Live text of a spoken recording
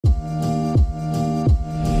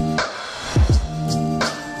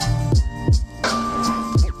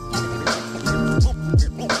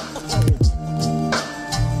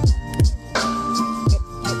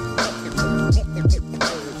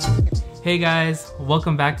Hey guys,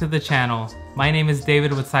 welcome back to the channel. My name is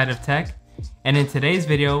David with Side of Tech, and in today's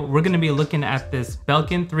video, we're gonna be looking at this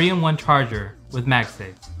Belkin 3-in-1 charger with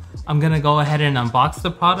Magsafe. I'm gonna go ahead and unbox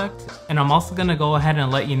the product, and I'm also gonna go ahead and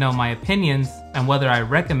let you know my opinions and whether I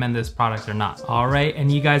recommend this product or not. All right, and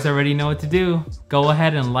you guys already know what to do. Go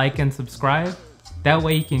ahead and like and subscribe. That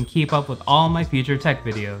way you can keep up with all my future tech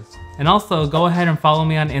videos. And also go ahead and follow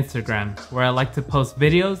me on Instagram, where I like to post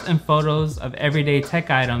videos and photos of everyday tech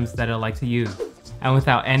items that I like to use. And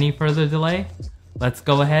without any further delay, let's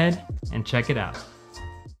go ahead and check it out.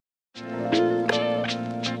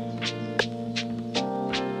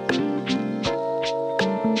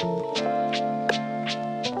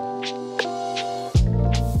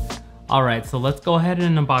 Alright, so let's go ahead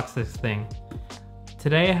and unbox this thing.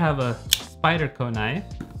 Today I have a Spyderco knife,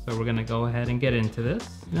 so we're gonna go ahead and get into this.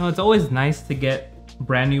 You know, it's always nice to get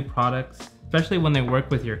brand new products, especially when they work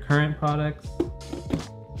with your current products.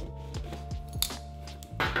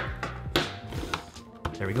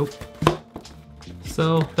 There we go.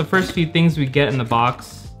 So the first few things we get in the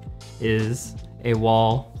box is a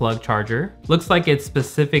wall plug charger. Looks like it's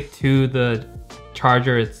specific to the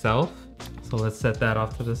charger itself. So let's set that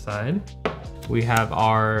off to the side. We have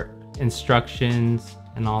our instructions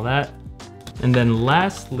and all that. And then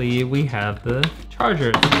lastly, we have the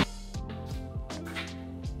charger.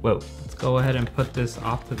 Whoa, let's go ahead and put this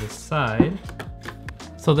off to the side.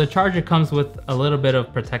 So the charger comes with a little bit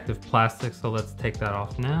of protective plastic, so let's take that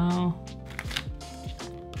off now.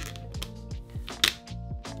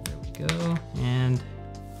 There we go. And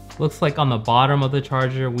looks like on the bottom of the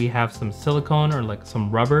charger, we have some silicone or like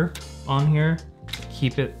some rubber on here to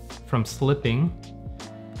keep it from slipping.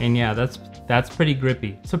 And yeah, that's pretty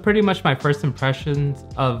grippy. So pretty much my first impressions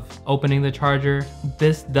of opening the charger,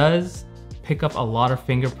 this does pick up a lot of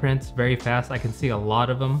fingerprints very fast. I can see a lot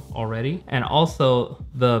of them already. And also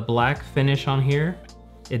the black finish on here,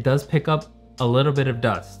 it does pick up a little bit of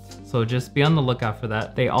dust. So just be on the lookout for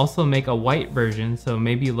that. They also make a white version, so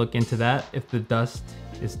maybe look into that if the dust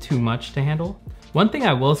is too much to handle. One thing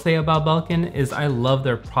I will say about Belkin is I love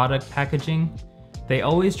their product packaging. They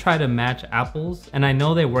always try to match Apple's, and I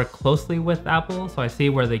know they work closely with Apple, so I see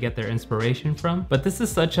where they get their inspiration from. But this is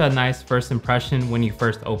such a nice first impression when you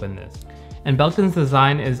first open this. And Belkin's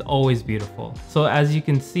design is always beautiful. So as you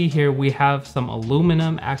can see here, we have some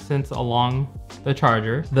aluminum accents along the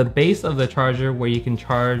charger. The base of the charger where you can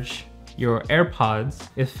charge your AirPods,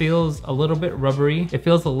 it feels a little bit rubbery. It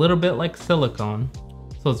feels a little bit like silicone.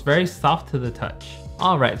 So it's very soft to the touch.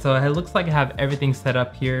 All right, so it looks like I have everything set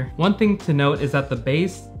up here. One thing to note is that the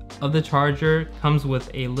base of the charger comes with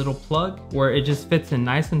a little plug where it just fits in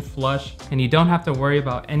nice and flush, and you don't have to worry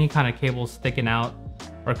about any kind of cables sticking out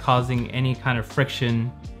or causing any kind of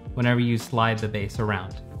friction whenever you slide the base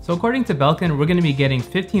around. So according to Belkin, we're gonna be getting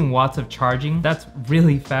 15 watts of charging. That's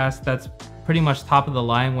really fast. That's pretty much top of the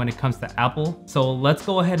line when it comes to Apple. So let's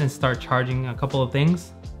go ahead and start charging a couple of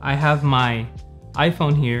things. I have my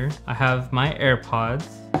iPhone here, I have my AirPods,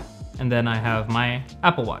 and then I have my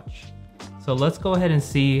Apple Watch. So let's go ahead and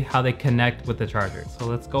see how they connect with the charger. So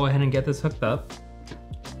let's go ahead and get this hooked up.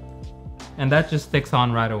 And that just sticks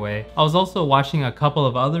on right away. I was also watching a couple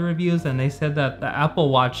of other reviews, and they said that the Apple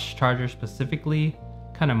Watch charger specifically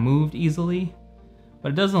kind of moved easily,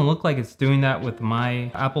 but it doesn't look like it's doing that with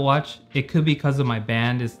my Apple Watch. It could be because of my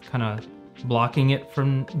band is kind of blocking it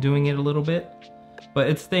from doing it a little bit. But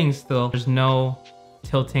it's staying still. There's no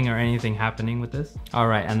tilting or anything happening with this. All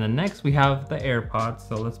right, and then next we have the AirPods.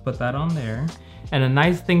 So let's put that on there. And a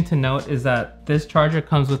nice thing to note is that this charger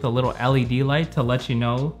comes with a little LED light to let you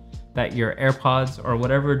know that your AirPods or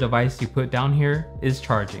whatever device you put down here is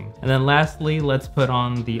charging. And then lastly, let's put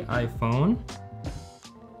on the iPhone.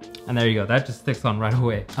 And there you go, that just sticks on right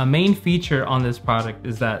away. A main feature on this product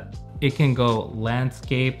is that it can go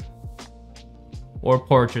landscape or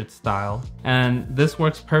portrait style. And this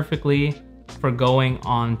works perfectly for going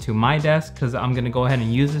onto my desk, because I'm gonna go ahead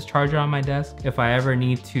and use this charger on my desk. If I ever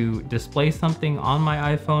need to display something on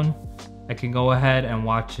my iPhone, I can go ahead and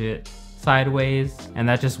watch it sideways, and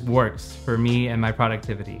that just works for me and my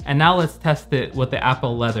productivity. And now let's test it with the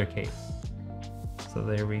Apple leather case. So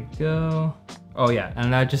there we go. Oh yeah,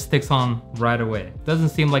 and that just sticks on right away. Doesn't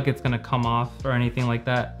seem like it's gonna come off or anything like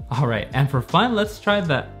that. All right, and for fun, let's try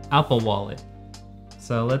the Apple Wallet.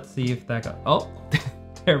 So let's see if that got, oh,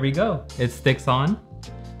 there we go. It sticks on.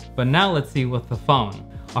 But now let's see with the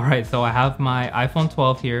phone. All right, so I have my iPhone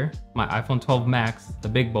 12 here, my iPhone 12 Max, the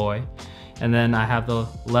big boy. And then I have the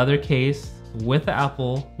leather case with the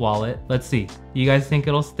Apple Wallet. Let's see, you guys think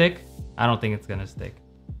it'll stick? I don't think it's gonna stick.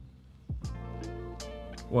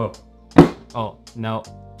 Whoa. Oh, no.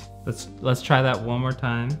 Let's try that one more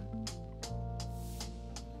time.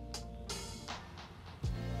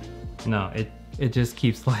 No, it just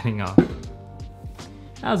keeps sliding off.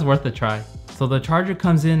 That was worth a try. So the charger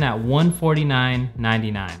comes in at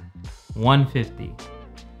 $149.99, $150.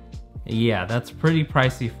 Yeah, that's pretty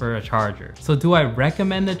pricey for a charger. So do I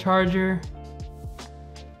recommend the charger?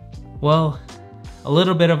 Well, a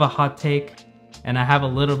little bit of a hot take, and I have a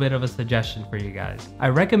little bit of a suggestion for you guys. I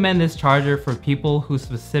recommend this charger for people who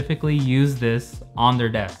specifically use this on their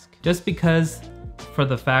desk, just because for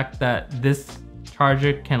the fact that this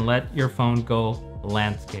charger can let your phone go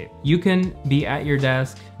landscape. You can be at your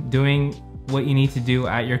desk doing what you need to do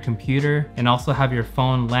at your computer and also have your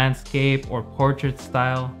phone landscape or portrait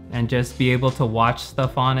style and just be able to watch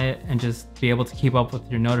stuff on it and just be able to keep up with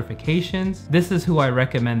your notifications. This is who I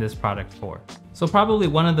recommend this product for. So probably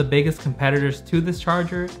one of the biggest competitors to this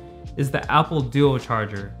charger is the Apple Duo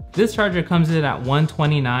charger. This charger comes in at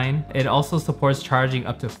 $129. It also supports charging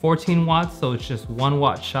up to 14 watts, so it's just 1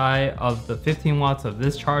 watt shy of the 15 watts of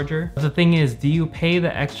this charger. The thing is, do you pay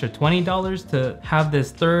the extra $20 to have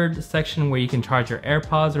this third section where you can charge your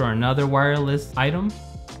AirPods or another wireless item?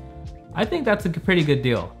 I think that's a pretty good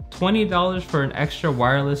deal. $20 for an extra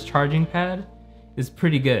wireless charging pad is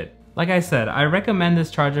pretty good. Like I said, I recommend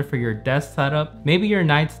this charger for your desk setup, maybe your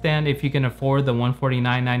nightstand if you can afford the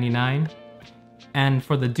 $149.99. And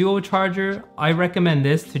for the Duo charger, I recommend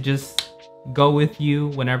this to just go with you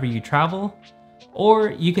whenever you travel,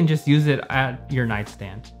 or you can just use it at your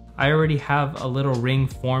nightstand. I already have a little ring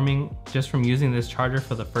forming just from using this charger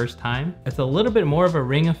for the first time. It's a little bit more of a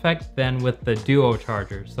ring effect than with the Duo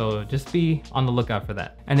charger, so just be on the lookout for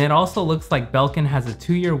that. And it also looks like Belkin has a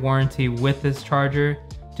 2-year warranty with this charger,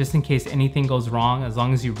 just in case anything goes wrong, as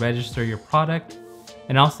long as you register your product.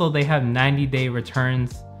 And also they have 90-day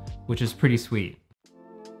returns, which is pretty sweet.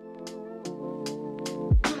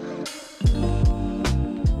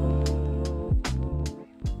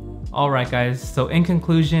 Alright guys, so in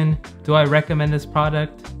conclusion, do I recommend this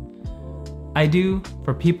product? I do,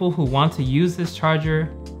 for people who want to use this charger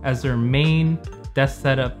as their main desk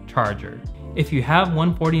setup charger. If you have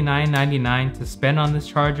 $149.99 to spend on this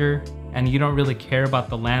charger, and you don't really care about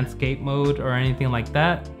the landscape mode or anything like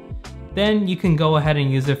that, then you can go ahead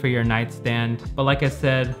and use it for your nightstand. But like I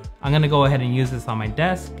said, I'm gonna go ahead and use this on my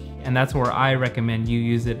desk, and that's where I recommend you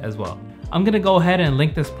use it as well. I'm gonna go ahead and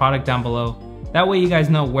link this product down below. That way you guys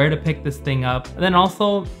know where to pick this thing up. And then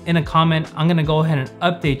also in a comment, I'm gonna go ahead and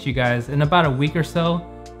update you guys in about a week or so,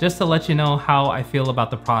 just to let you know how I feel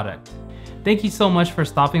about the product. Thank you so much for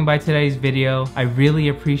stopping by today's video. I really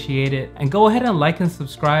appreciate it. And go ahead and like and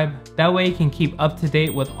subscribe. That way you can keep up to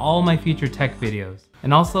date with all my future tech videos.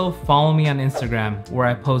 And also follow me on Instagram, where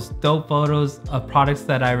I post dope photos of products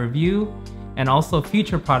that I review and also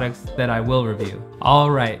future products that I will review. All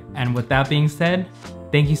right, and with that being said,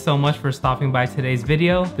 thank you so much for stopping by today's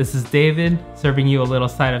video. This is David, serving you a little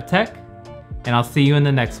side of tech, and I'll see you in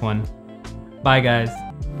the next one. Bye guys.